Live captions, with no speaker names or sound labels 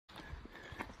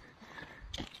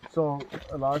So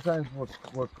a lot of times,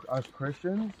 what as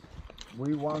Christians,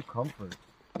 we want comfort.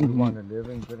 We want to live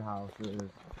in good houses,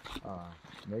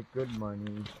 make good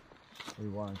money. We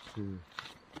want to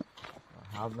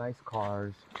have nice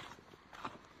cars.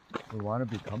 We want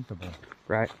to be comfortable.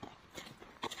 Right.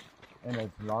 And as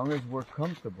long as we're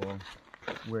comfortable,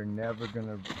 we're never going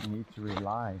to need to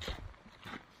rely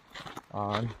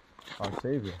on our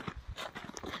Savior.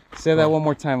 Say that one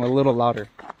more time, a little louder,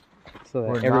 so that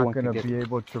We're everyone not going can to get be it.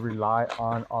 able to rely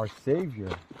on our Savior.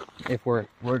 If we're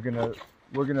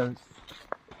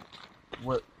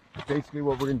basically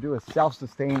what we're gonna do is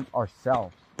self-sustain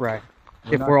ourselves. right.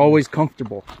 We're If not we're gonna- always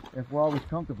comfortable. If we're always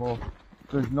comfortable,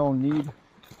 there's no need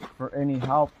for any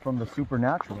help from the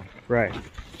supernatural. Right.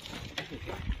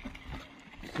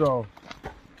 So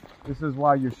this is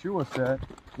why Yeshua said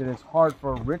that it's hard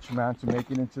for a rich man to make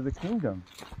it into the kingdom.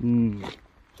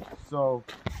 So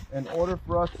in order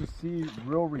for us to see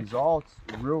real results,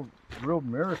 real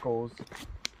miracles,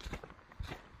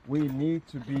 we need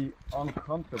to be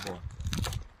uncomfortable.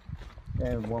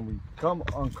 And when we become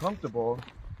uncomfortable,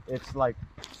 it's like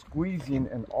squeezing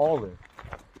an olive.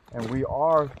 And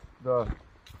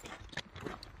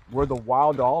we're the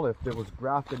wild olive that was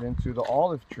grafted into the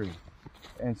olive tree.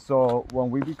 And so when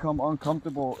we become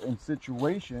uncomfortable in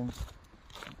situations,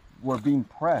 we're being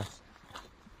pressed.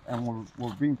 And when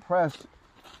we're being pressed,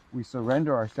 we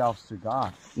surrender ourselves to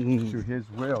God, to His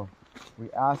will.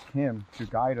 We ask Him to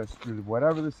guide us through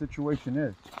whatever the situation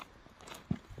is.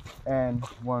 And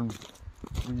when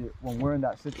we're in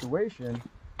that situation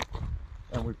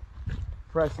and we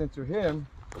press into Him,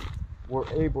 we're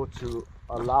able to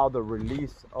allow the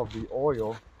release of the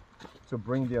oil to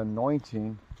bring the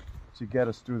anointing to get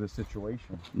us through the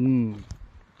situation.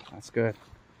 That's good.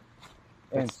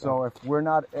 And so if we're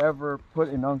not ever put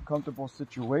in uncomfortable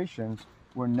situations,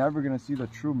 we're never going to see the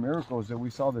true miracles that we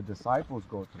saw the disciples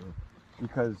go through,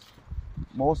 because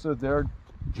most of their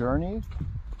journey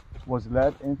was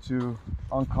led into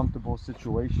uncomfortable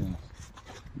situations.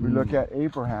 We look at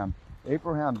Abraham.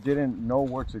 Abraham didn't know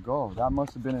where to go. That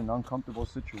must have been an uncomfortable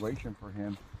situation for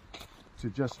him to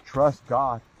just trust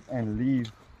God and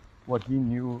leave what he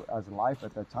knew as life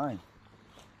at that time.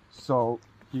 So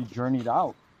he journeyed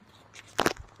out.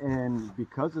 And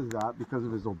because of that, because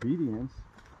of his obedience,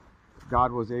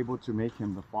 God was able to make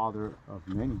him the father of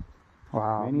many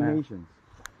nations.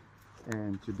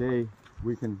 And today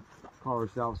we can call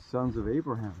ourselves sons of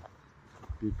Abraham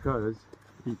because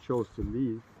he chose to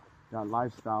leave that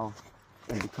lifestyle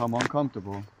and become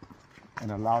uncomfortable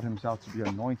and allowed himself to be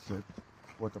anointed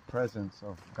with the presence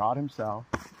of God Himself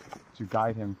to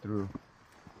guide him through,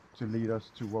 to lead us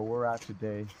to where we're at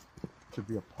today, to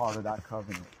be a part of that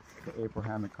covenant, the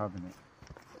Abrahamic covenant.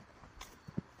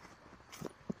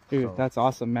 Dude, So, that's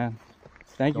awesome, man.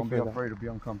 Thank you don't for be that. afraid to be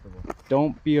uncomfortable.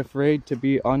 Don't be afraid to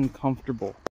be uncomfortable.